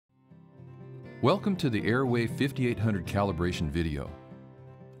Welcome to the AIRWEIGH 5800 calibration video.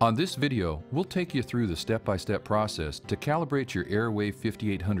 On this video, we'll take you through the step-by-step process to calibrate your AIRWEIGH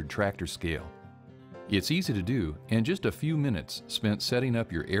 5800 tractor scale. It's easy to do, and just a few minutes spent setting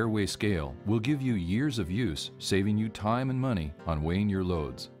up your AIRWEIGH scale will give you years of use, saving you time and money on weighing your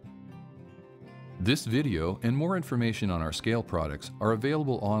loads. This video and more information on our scale products are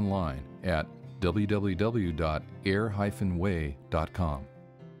available online at www.air-weigh.com.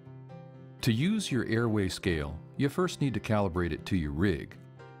 To use your AIRWEIGH scale, you first need to calibrate it to your rig.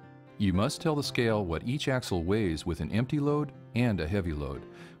 You must tell the scale what each axle weighs with an empty load and a heavy load,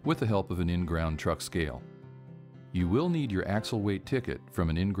 with the help of an in-ground truck scale. You will need your axle weight ticket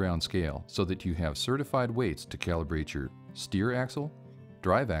from an in-ground scale so that you have certified weights to calibrate your steer axle,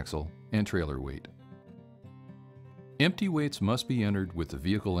 drive axle, and trailer weight. Empty weights must be entered with the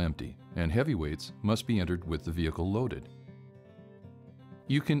vehicle empty, and heavy weights must be entered with the vehicle loaded.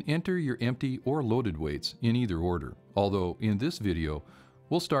 You can enter your empty or loaded weights in either order, although in this video,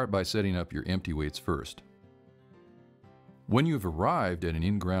 we'll start by setting up your empty weights first. When you've arrived at an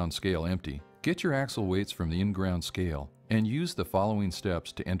in-ground scale empty, get your axle weights from the in-ground scale and use the following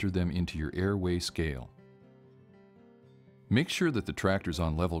steps to enter them into your AIRWEIGH scale. Make sure that the tractor is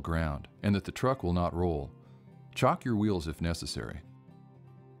on level ground and that the truck will not roll. Chock your wheels if necessary.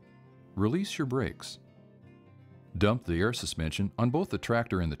 Release your brakes. Dump the air suspension on both the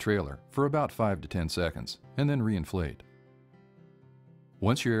tractor and the trailer for about 5 to 10 seconds, and then reinflate.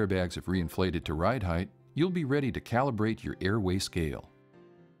 Once your airbags have reinflated to ride height, you'll be ready to calibrate your AIRWEIGH scale.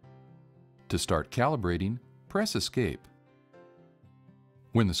 To start calibrating, press Escape.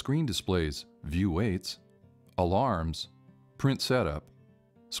 When the screen displays View Weights, Alarms, Print Setup,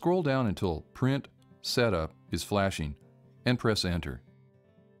 scroll down until Print Setup is flashing and press Enter.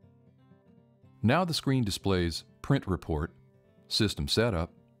 Now the screen displays Print Report, System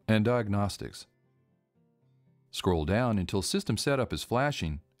Setup, and Diagnostics. Scroll down until System Setup is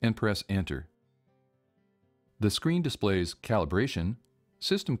flashing and press Enter. The screen displays Calibration,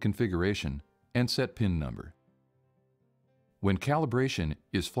 System Configuration, and Set Pin Number. When Calibration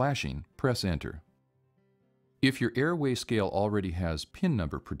is flashing, press Enter. If your AIRWEIGH scale already has pin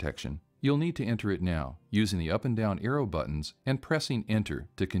number protection, you'll need to enter it now using the up and down arrow buttons and pressing Enter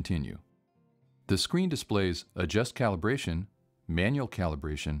to continue. The screen displays Adjust Calibration, Manual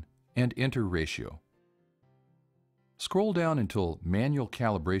Calibration, and Enter Ratio. Scroll down until Manual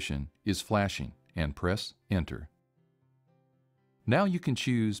Calibration is flashing and press Enter. Now you can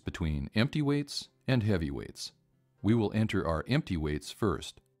choose between empty weights and heavy weights. We will enter our empty weights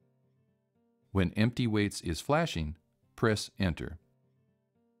first. When empty weights is flashing, press Enter.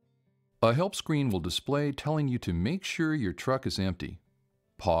 A help screen will display telling you to make sure your truck is empty.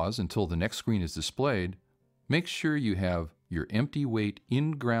 Pause until the next screen is displayed. Make sure you have your empty weight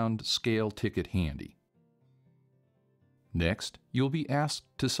in-ground scale ticket handy. Next, you'll be asked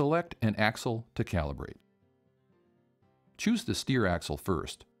to select an axle to calibrate. Choose the steer axle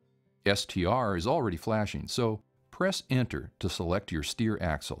first. STR is already flashing, so press Enter to select your steer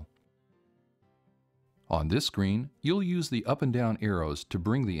axle. On this screen, you'll use the up and down arrows to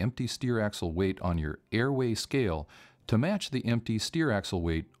bring the empty steer axle weight on your AIRWEIGH scale to match the empty steer axle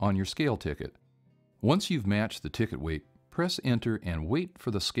weight on your scale ticket. Once you've matched the ticket weight, press Enter and wait for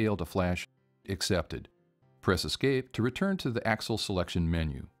the scale to flash Accepted. Press Escape to return to the axle selection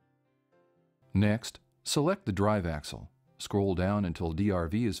menu. Next, select the drive axle. Scroll down until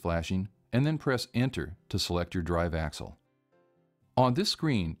DRV is flashing, and then press Enter to select your drive axle. On this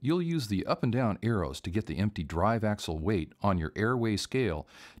screen, you'll use the up and down arrows to get the empty drive axle weight on your AIRWEIGH scale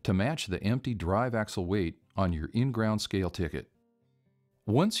to match the empty drive axle weight on your in-ground scale ticket.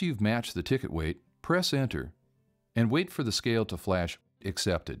 Once you've matched the ticket weight, press Enter and wait for the scale to flash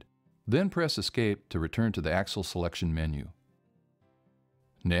Accepted. Then press Escape to return to the axle selection menu.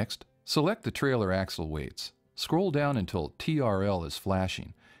 Next, select the trailer axle weights. Scroll down until TRL is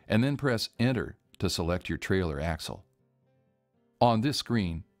flashing and then press Enter to select your trailer axle. On this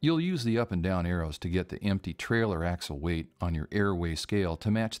screen, you'll use the up and down arrows to get the empty trailer axle weight on your AIRWEIGH scale to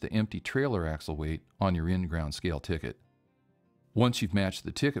match the empty trailer axle weight on your in-ground scale ticket. Once you've matched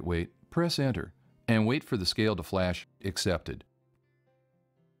the ticket weight, press Enter and wait for the scale to flash Accepted.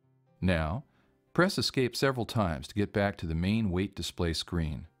 Now, press Escape several times to get back to the main weight display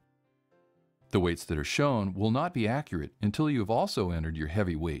screen. The weights that are shown will not be accurate until you have also entered your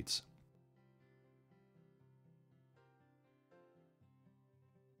heavy weights.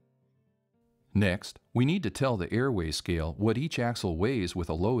 Next, we need to tell the AIRWEIGH scale what each axle weighs with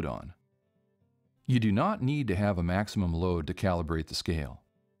a load on. You do not need to have a maximum load to calibrate the scale.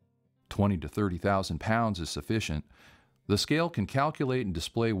 20 to 30,000 pounds is sufficient, The scale can calculate and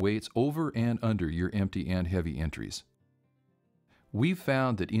display weights over and under your empty and heavy entries. We've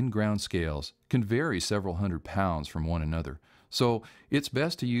found that in-ground scales can vary several hundred pounds from one another, so it's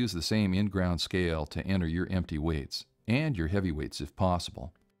best to use the same in-ground scale to enter your empty weights and your heavy weights if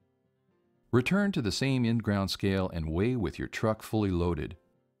possible. Return to the same in-ground scale and weigh with your truck fully loaded.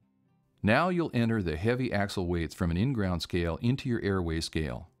 Now you'll enter the heavy axle weights from an in-ground scale into your AIRWEIGH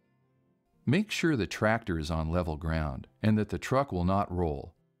scale. Make sure the tractor is on level ground and that the truck will not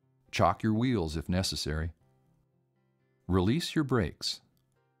roll. Chock your wheels if necessary. Release your brakes.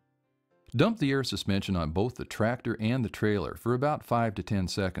 Dump the air suspension on both the tractor and the trailer for about 5 to 10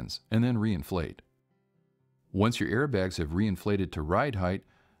 seconds and then reinflate. Once your airbags have reinflated to ride height,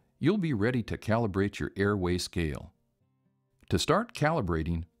 you'll be ready to calibrate your AIRWEIGH scale. To start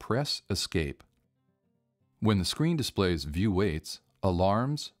calibrating, press Escape. When the screen displays View Weights,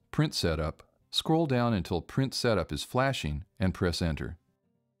 Alarms, Print Setup, scroll down until Print Setup is flashing and press Enter.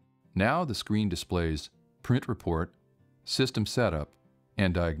 Now the screen displays Print Report, System Setup,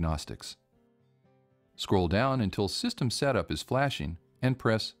 and Diagnostics. Scroll down until System Setup is flashing and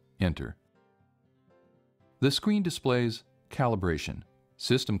press Enter. The screen displays Calibration,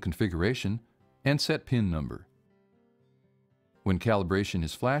 System Configuration, and Set Pin Number. When calibration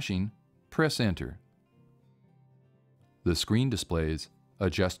is flashing, press Enter. The screen displays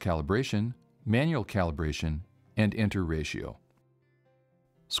Adjust Calibration, Manual Calibration, and Enter Ratio.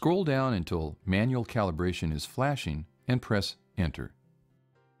 Scroll down until Manual Calibration is flashing and press Enter.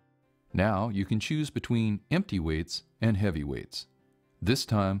 Now you can choose between empty weights and heavy weights. This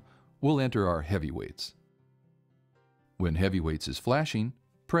time, we'll enter our heavy weights. When heavy weights is flashing,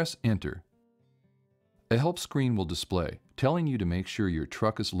 press Enter. A help screen will display, telling you to make sure your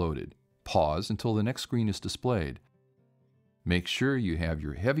truck is loaded. Pause until the next screen is displayed. Make sure you have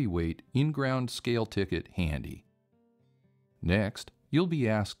your heavyweight in-ground scale ticket handy. Next, you'll be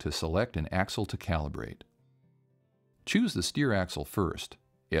asked to select an axle to calibrate. Choose the steer axle first.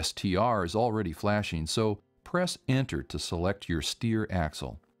 STR is already flashing, so press Enter to select your steer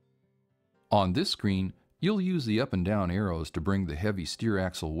axle. On this screen, you'll use the up and down arrows to bring the heavy steer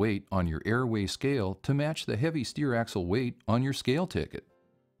axle weight on your AIRWEIGH scale to match the heavy steer axle weight on your scale ticket.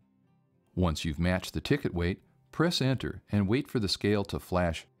 Once you've matched the ticket weight, press Enter and wait for the scale to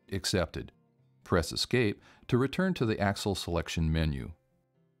flash Accepted. Press Escape to return to the axle selection menu.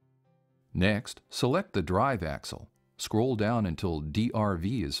 Next, select the drive axle. Scroll down until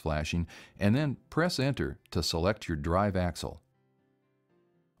DRV is flashing and then press Enter to select your drive axle.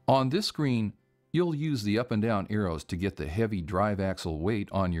 On this screen, you'll use the up and down arrows to get the heavy drive axle weight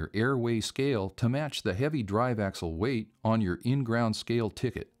on your AIRWEIGH scale to match the heavy drive axle weight on your in-ground scale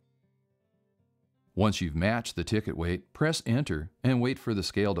ticket. Once you've matched the ticket weight, press Enter and wait for the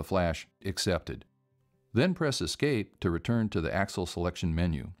scale to flash Accepted. Then press Escape to return to the axle selection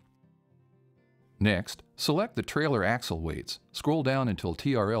menu. Next, select the trailer axle weights. Scroll down until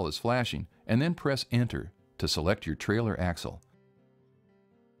TRL is flashing and then press Enter to select your trailer axle.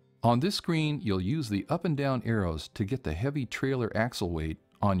 On this screen, you'll use the up and down arrows to get the heavy trailer axle weight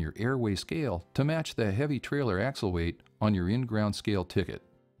on your AIRWEIGH scale to match the heavy trailer axle weight on your in-ground scale ticket.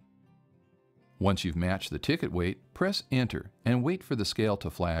 Once you've matched the ticket weight, press Enter and wait for the scale to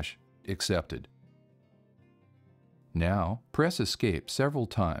flash Accepted. Now, press Escape several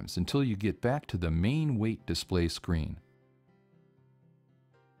times until you get back to the main weight display screen.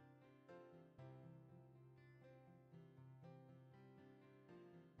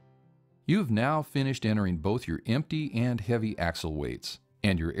 You've now finished entering both your empty and heavy axle weights,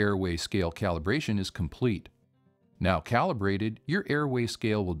 and your AIRWEIGH scale calibration is complete. Now calibrated, your AIRWEIGH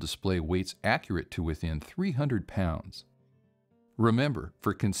scale will display weights accurate to within 300 pounds. Remember,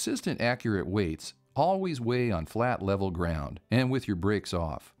 for consistent accurate weights, always weigh on flat level ground and with your brakes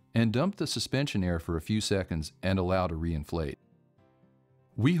off, and dump the suspension air for a few seconds and allow to reinflate.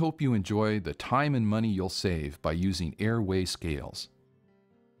 We hope you enjoy the time and money you'll save by using AIRWEIGH scales.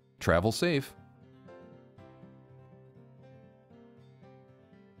 Travel safe.